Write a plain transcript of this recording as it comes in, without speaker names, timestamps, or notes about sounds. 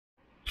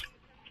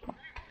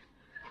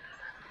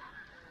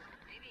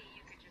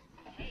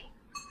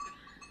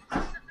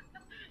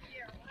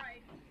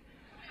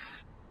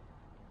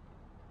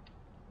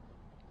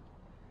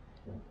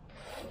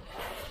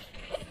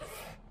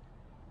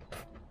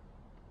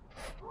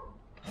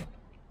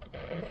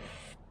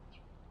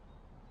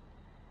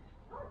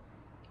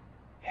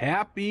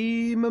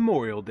Happy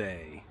Memorial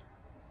Day.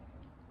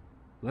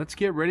 Let's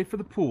get ready for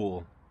the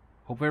pool.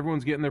 Hope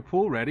everyone's getting their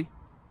pool ready.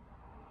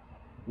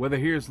 Weather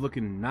here is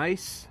looking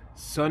nice,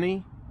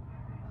 sunny.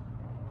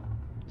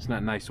 It's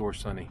not nice or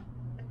sunny.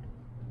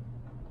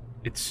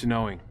 It's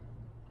snowing.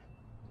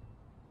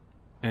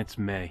 And it's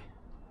May.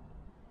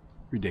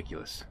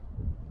 Ridiculous.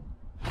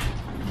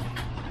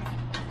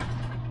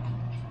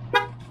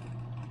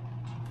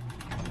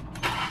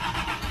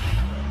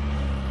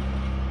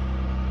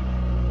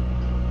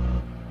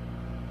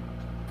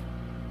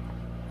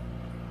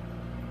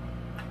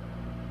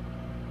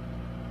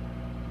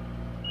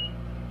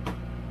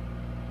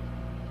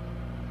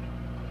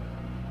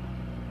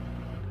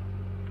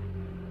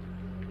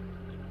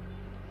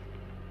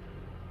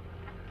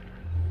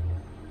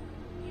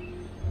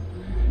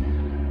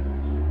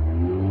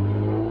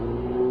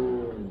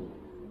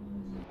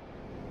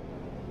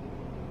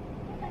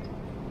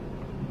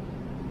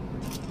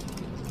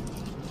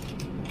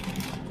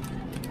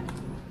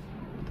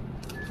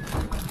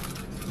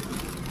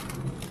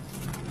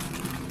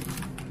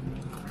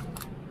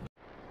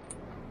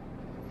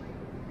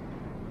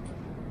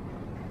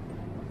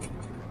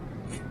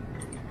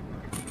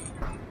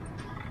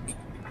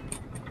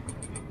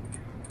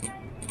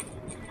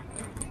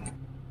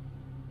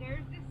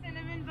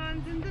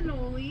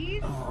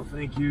 Oh,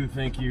 thank you,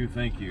 thank you,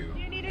 thank you.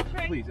 You need a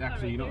tray. Please,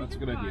 actually, you know, that's a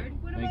good idea.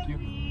 Thank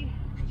you.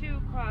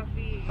 Two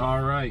coffee.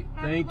 All right,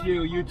 thank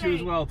you. You too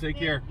as well. Take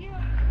care.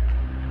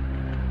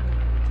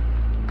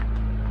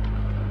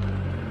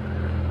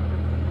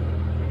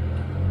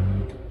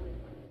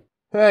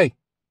 Hey,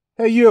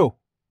 hey you.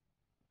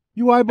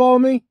 You eyeball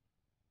me?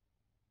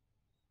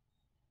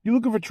 You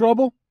looking for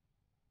trouble?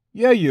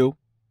 Yeah, you.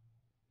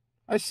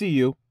 I see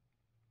you.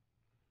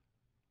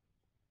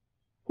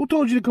 Who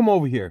told you to come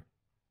over here?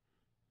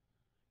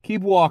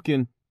 Keep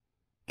walking.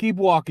 Keep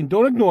walking.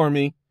 Don't ignore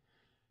me.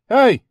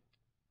 Hey!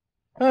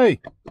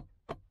 Hey!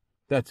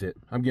 That's it.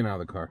 I'm getting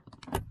out of the car.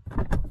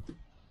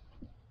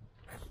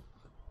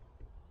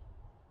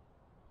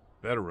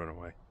 Better run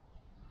away.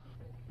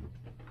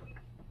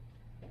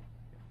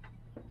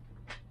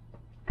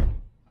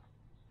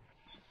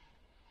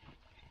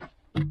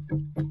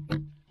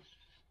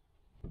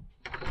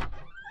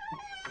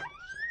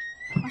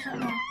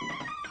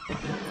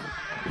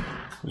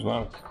 Where's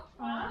Mommy?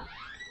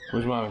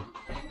 Where's Mommy?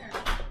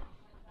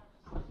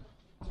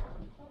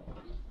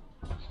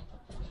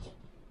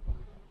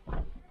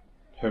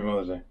 Happy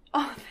Mother's Day.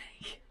 Oh,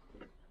 thank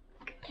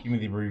you. Give me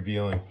the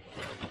revealing.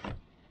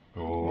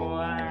 Oh.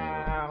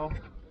 Wow.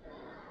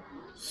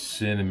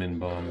 Cinnamon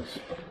buns.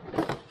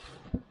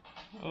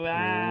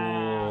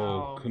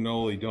 Wow. Oh,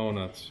 cannoli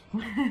donuts.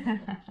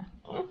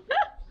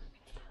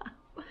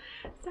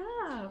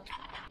 Stop.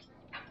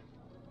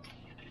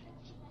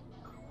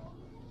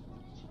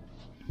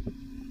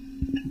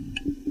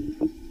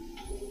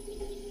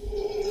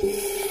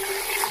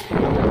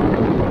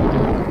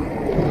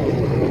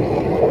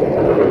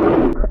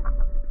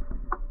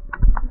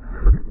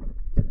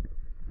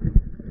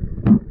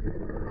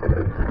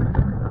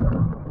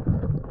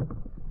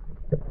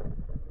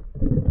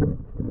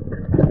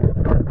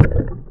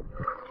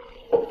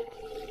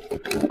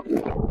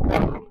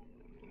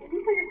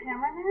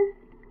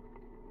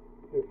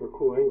 For a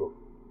cool angle.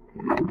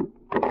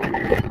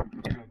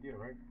 Good idea,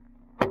 right?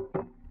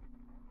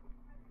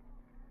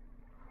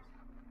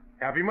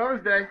 Happy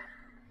Mother's Day.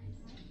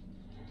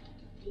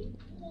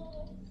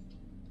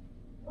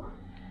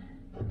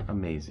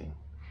 Amazing.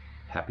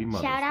 Happy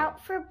Mother's Day. Shout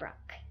out for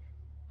Brooke.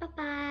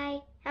 Bye-bye.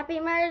 Happy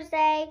Mother's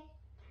Day.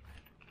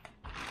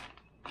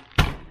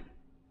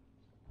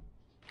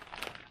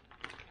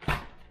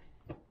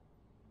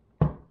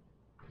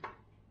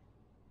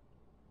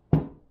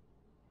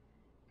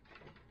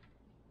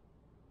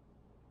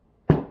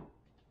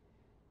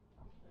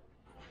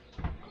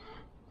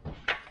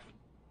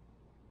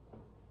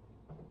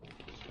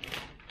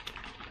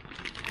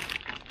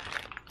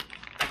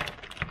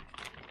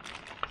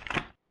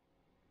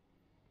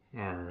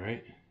 All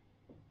right.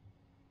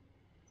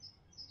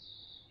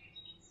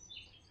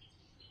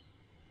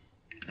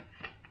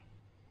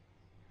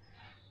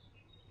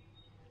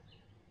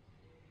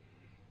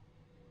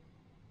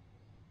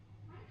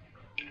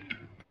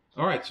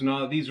 All right, so now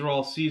that these are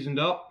all seasoned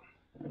up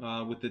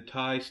with the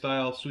Thai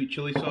style sweet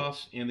chili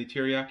sauce and the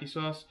teriyaki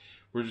sauce,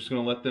 we're just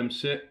going to let them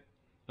sit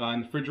in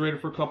the refrigerator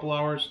for a couple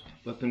hours,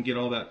 let them get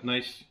all that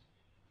nice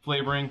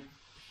flavoring,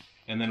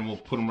 and then we'll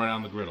put them right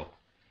on the griddle.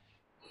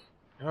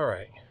 All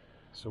right,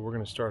 so we're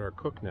going to start our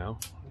cook now.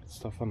 Get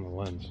stuff on the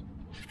lens.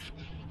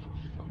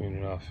 Clean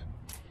it off.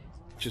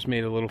 Just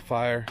made a little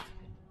fire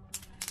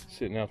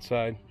sitting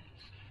outside.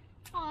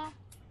 Aw.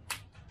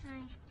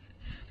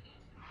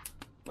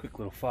 Quick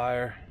little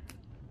fire.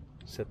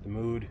 Set the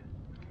mood.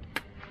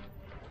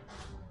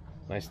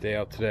 Nice day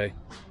out today.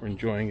 We're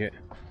enjoying it.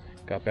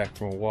 Got back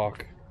from a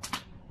walk.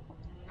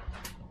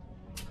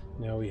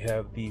 Now we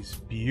have these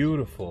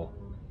beautiful,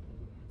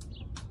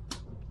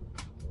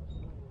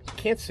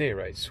 can't say it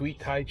right, sweet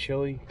Thai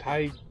chili,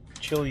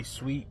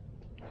 sweet,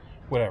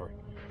 whatever.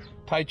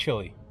 Thai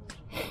chili.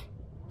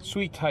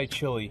 Sweet Thai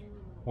chili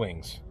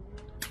wings.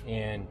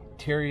 And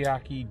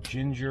teriyaki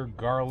ginger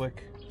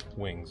garlic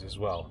wings as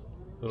well.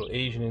 Little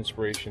Asian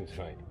inspiration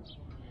tonight.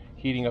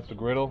 Heating up the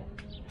griddle.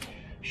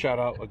 Shout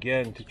out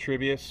again to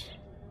Tribus.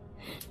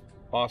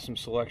 Awesome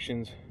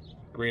selections,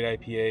 great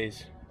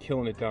IPAs,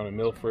 killing it down in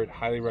Milford.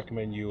 Highly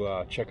recommend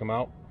you check them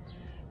out.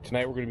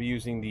 Tonight we're going to be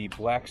using the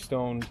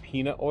Blackstone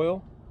peanut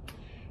oil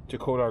to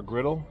coat our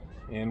griddle,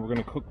 and we're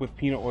going to cook with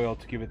peanut oil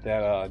to give it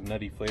that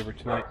nutty flavor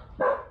tonight.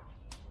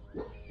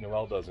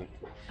 Noelle doesn't.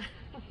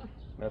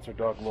 That's our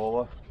dog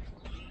Lola.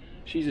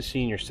 She's a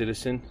senior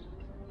citizen.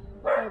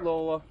 Hi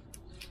Lola.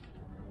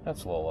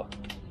 That's Lola.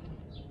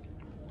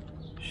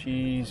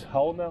 She's how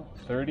old now?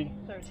 30?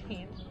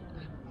 13.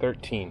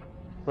 13.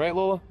 Right,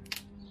 Lola?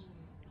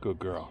 Good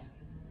girl.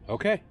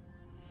 Okay.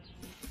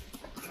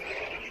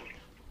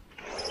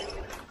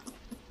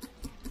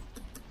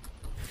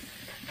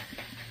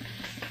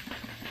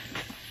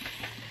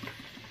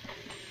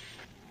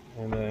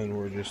 And then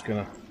we're just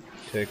gonna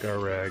take our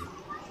rag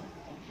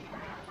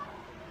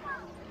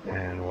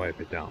and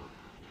wipe it down.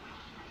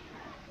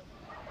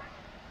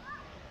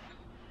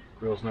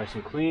 Grill's nice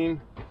and clean.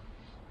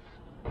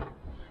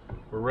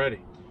 We're ready.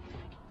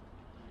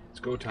 It's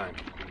go time.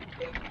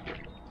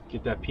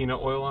 Get that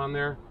peanut oil on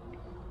there.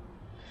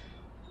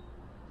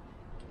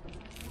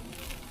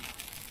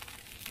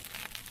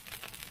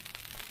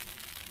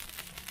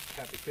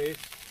 Happy face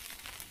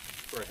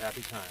for a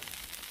happy time.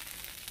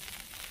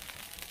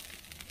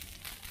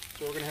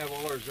 So we're gonna have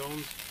all our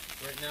zones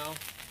right now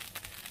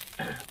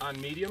on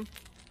medium.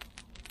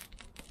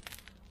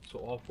 So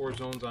all 4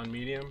 zones on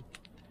medium.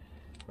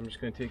 I'm just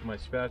gonna take my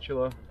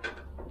spatula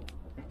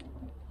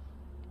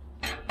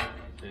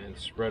and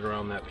spread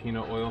around that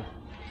peanut oil.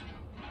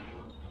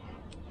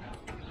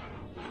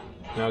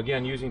 Now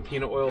again, using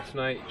peanut oil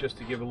tonight just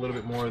to give a little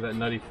bit more of that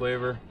nutty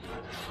flavor.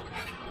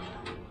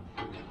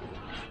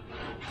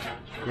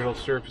 Griddle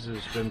surface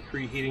has been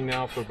preheating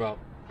now for about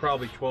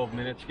probably 12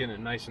 minutes, getting it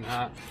nice and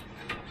hot.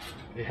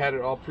 They had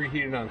it all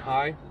preheated on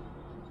high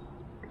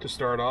to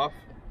start off.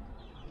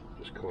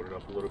 Just coat it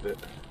up a little bit.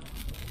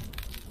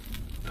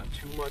 Not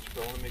too much,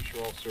 but I want to make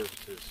sure all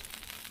surfaces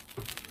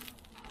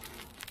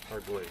are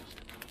glazed.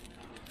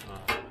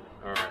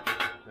 Alright,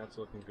 that's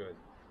looking good.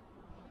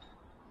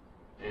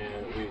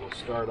 And we will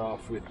start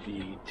off with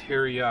the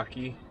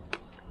teriyaki,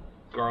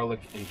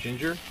 garlic, and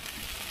ginger.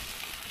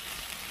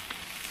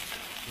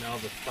 Now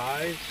the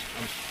thighs,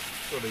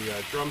 so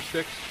the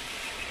drumsticks,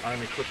 are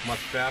going to cook much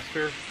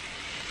faster.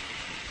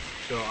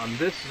 So on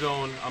this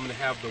zone, I'm going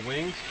to have the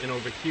wings, and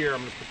over here, I'm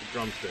going to put the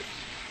drumsticks.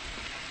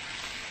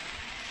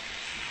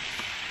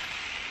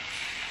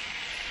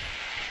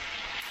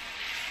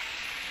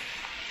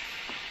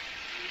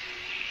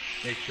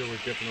 Make sure we're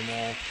dipping them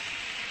all.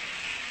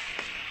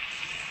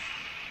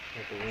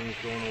 Got the wings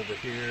going over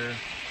here.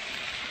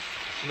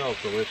 Smells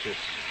delicious.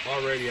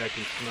 Already I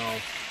can smell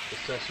the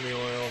sesame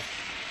oil,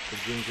 the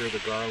ginger,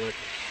 the garlic.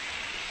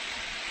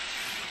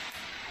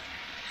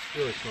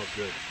 Really smells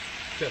good.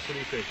 Tess, what do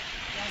you think?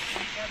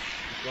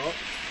 Well,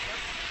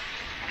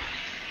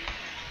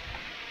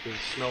 does it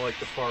smell like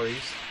the Far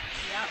East?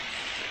 Yep.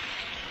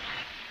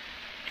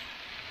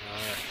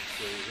 Alright,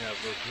 so we have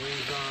those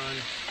wings on.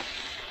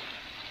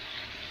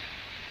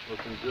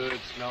 Looking good,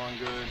 smelling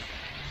good.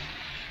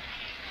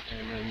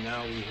 And then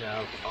now we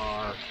have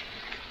our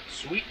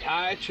sweet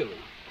Thai chili.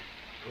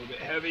 A little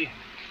bit heavy.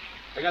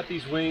 I got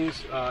these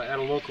wings at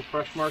a local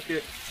fresh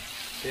market.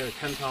 They had a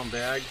 10-pound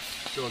bag.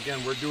 So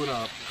again, we're doing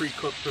a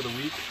pre-cook for the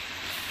week.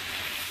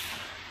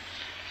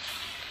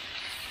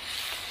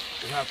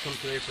 We'll have some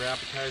today for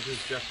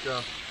appetizers.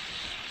 Jessica,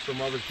 for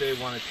Mother's Day,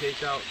 wanted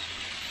takeout.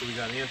 So we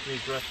got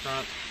Anthony's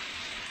restaurant.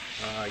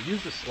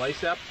 Used the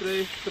Slice app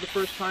today for the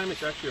first time.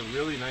 It's actually a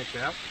really nice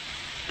app.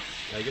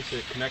 I guess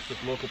it connects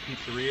with local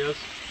pizzerias.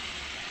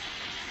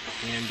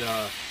 And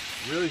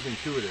really is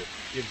intuitive.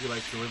 Gives you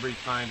like delivery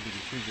times. You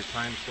can choose your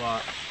time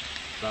slot.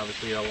 So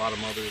obviously a lot of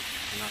mothers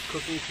are not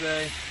cooking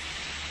today.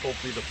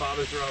 Hopefully the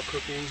fathers are out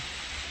cooking.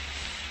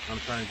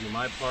 I'm trying to do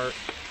my part.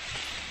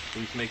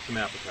 At least make some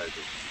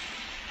appetizers.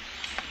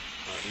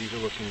 These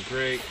are looking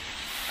great.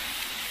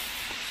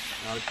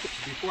 Now,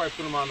 before I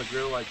put them on the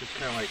grill, I just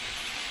kind of like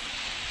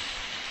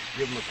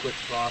give them a quick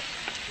sauce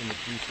in the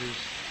juices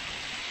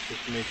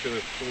just to make sure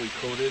they're fully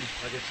coated.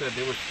 Like I said,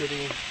 they were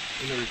sitting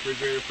in the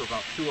refrigerator for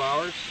about 2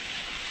 hours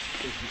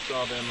since you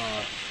saw them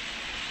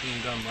being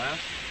done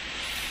last.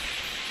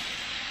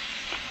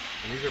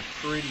 And these are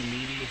pretty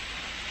meaty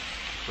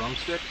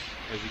drumsticks,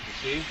 as you can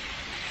see.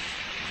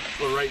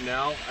 But right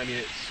now, I mean,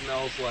 it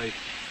smells like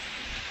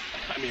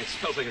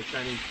a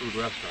Chinese food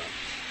restaurant,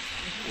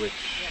 which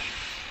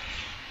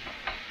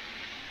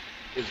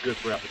is good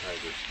for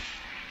appetizers.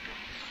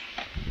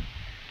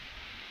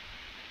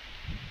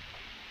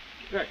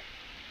 Okay,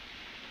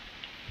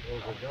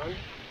 those are done.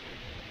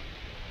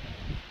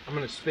 I'm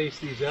going to space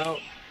these out,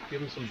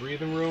 give them some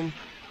breathing room,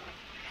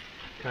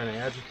 kind of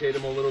agitate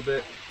them a little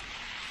bit.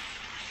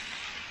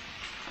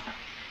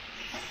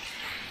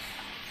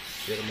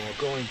 Get them all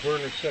going.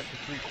 Burner set to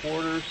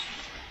 3/4.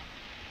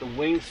 The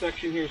wing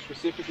section here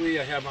specifically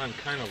I have on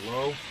kind of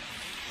low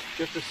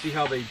just to see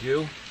how they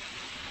do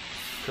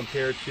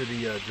compared to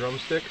the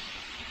drumsticks.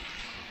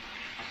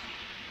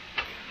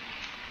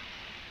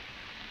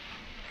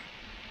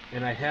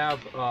 And I have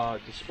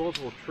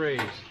disposable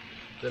trays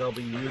that I'll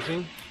be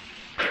using.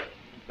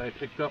 I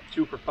picked up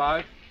 2 for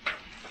 $5.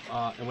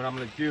 And what I'm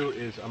going to do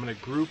is I'm going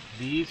to group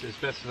these as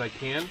best as I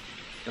can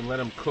and let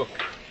them cook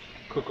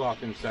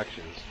off in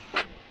sections.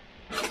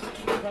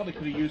 Probably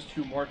could have used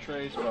 2 more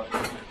trays, but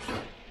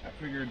I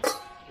figured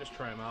just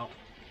try them out.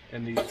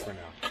 And these for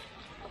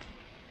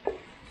now.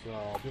 So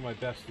I'll do my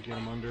best to get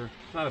them under.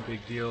 It's not a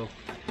big deal.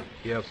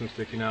 You have some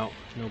sticking out,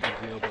 no big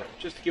deal, but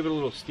just to give it a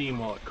little steam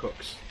while it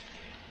cooks.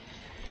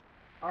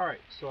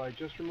 Alright, so I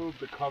just removed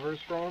the covers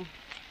from them.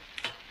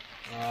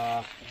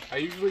 I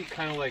usually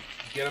kind of like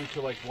get them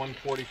to like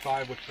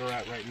 145, which they're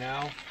at right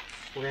now.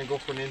 We're going to go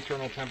for an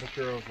internal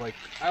temperature of like,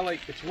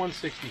 it's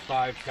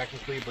 165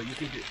 technically, but you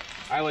can do,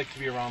 I like to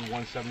be around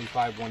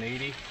 175,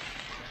 180,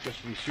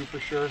 just to be super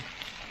sure.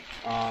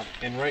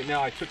 And right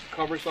now I took the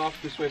covers off,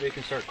 this way they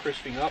can start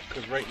crisping up,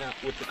 because right now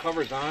with the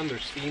covers on, they're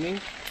steaming,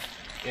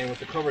 and with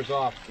the covers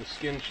off, the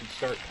skin should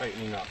start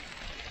tightening up.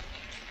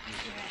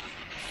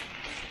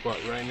 But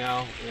right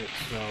now, it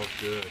smells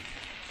good.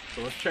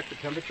 So let's check the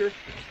temperature.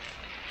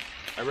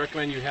 I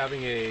recommend you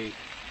having a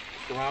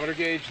thermometer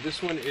gauge.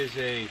 This one is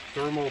a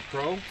Thermo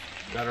Pro.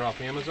 Got it off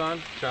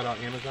Amazon. Shout out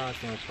Amazon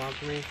if you want to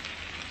sponsor me.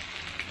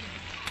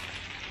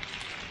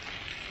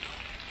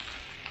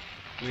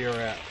 We are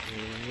at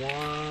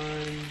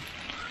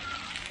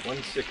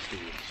 160.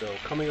 So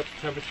coming up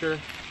the temperature.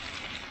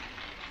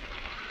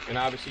 And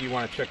obviously you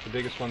want to check the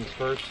biggest ones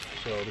first.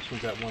 So this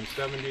one's at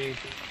 170.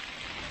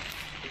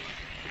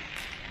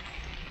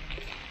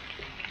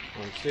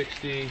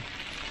 160.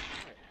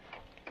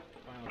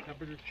 Final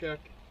temperature check.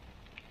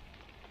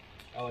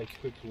 I like to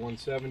cook to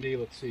 170.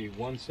 Let's see,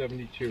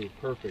 172.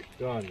 Perfect.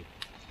 Done.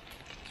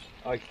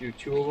 I like to do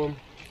 2 of them.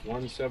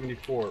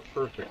 174.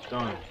 Perfect.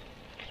 Done.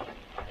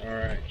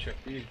 Alright, check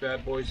these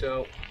bad boys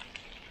out.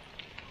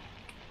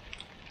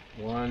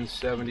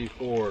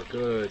 174.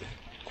 Good.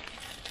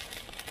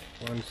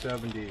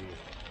 170.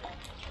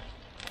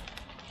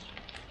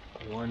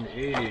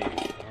 180.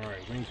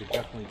 Alright, wings are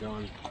definitely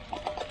done.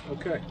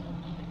 Okay,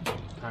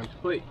 time to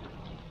plate.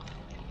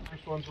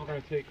 First ones we're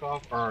going to take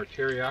off are our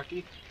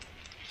teriyaki.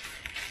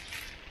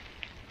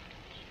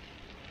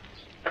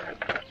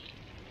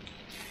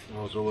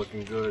 Those are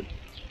looking good.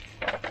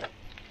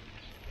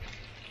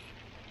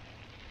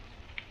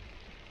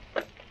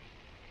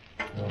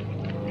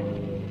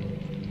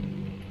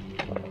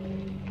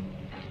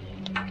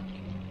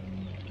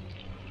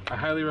 I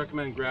highly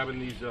recommend grabbing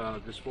these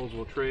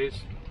disposable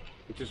trays.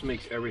 It just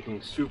makes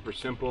everything super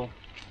simple.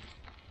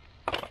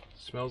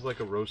 Smells like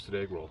a roasted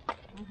egg roll.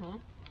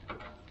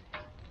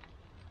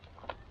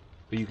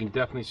 But you can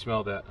definitely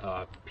smell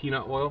that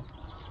peanut oil.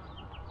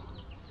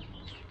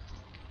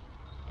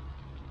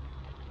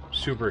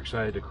 Super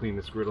excited to clean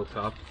this griddle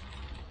top.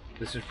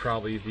 This is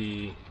probably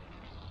the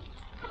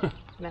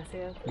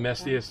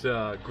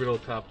messiest griddle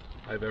top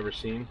I've ever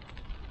seen.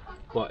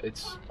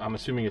 But I'm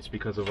assuming it's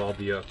because of all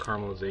the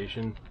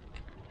caramelization,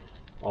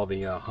 all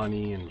the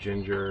honey and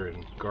ginger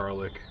and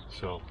garlic.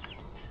 So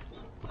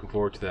looking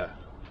forward to that.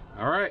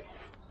 All right.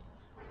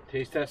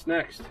 Taste test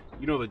next.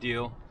 You know the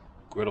deal.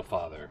 Griddle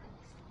Father.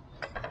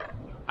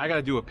 I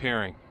gotta do a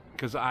pairing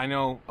because I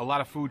know a lot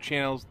of food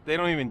channels, they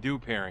don't even do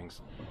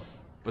pairings,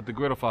 but the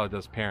Griddle Father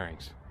does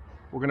pairings.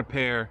 We're gonna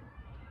pair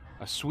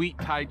a sweet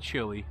Thai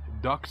chili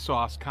duck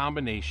sauce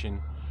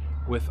combination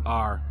with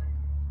our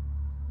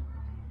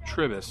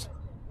Tribus.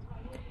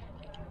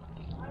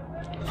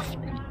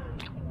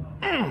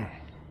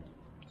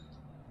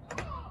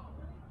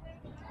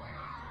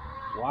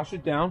 Wash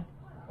it down.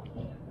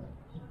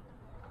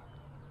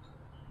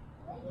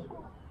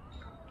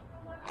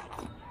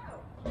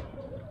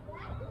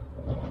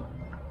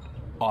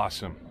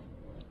 Awesome.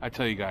 I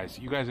tell you guys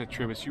at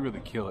Tribus, you really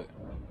kill it.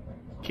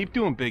 Keep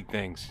doing big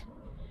things.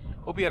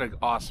 Hope you had an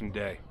awesome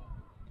day.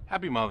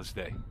 Happy Mother's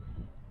Day.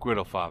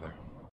 Griddle Father.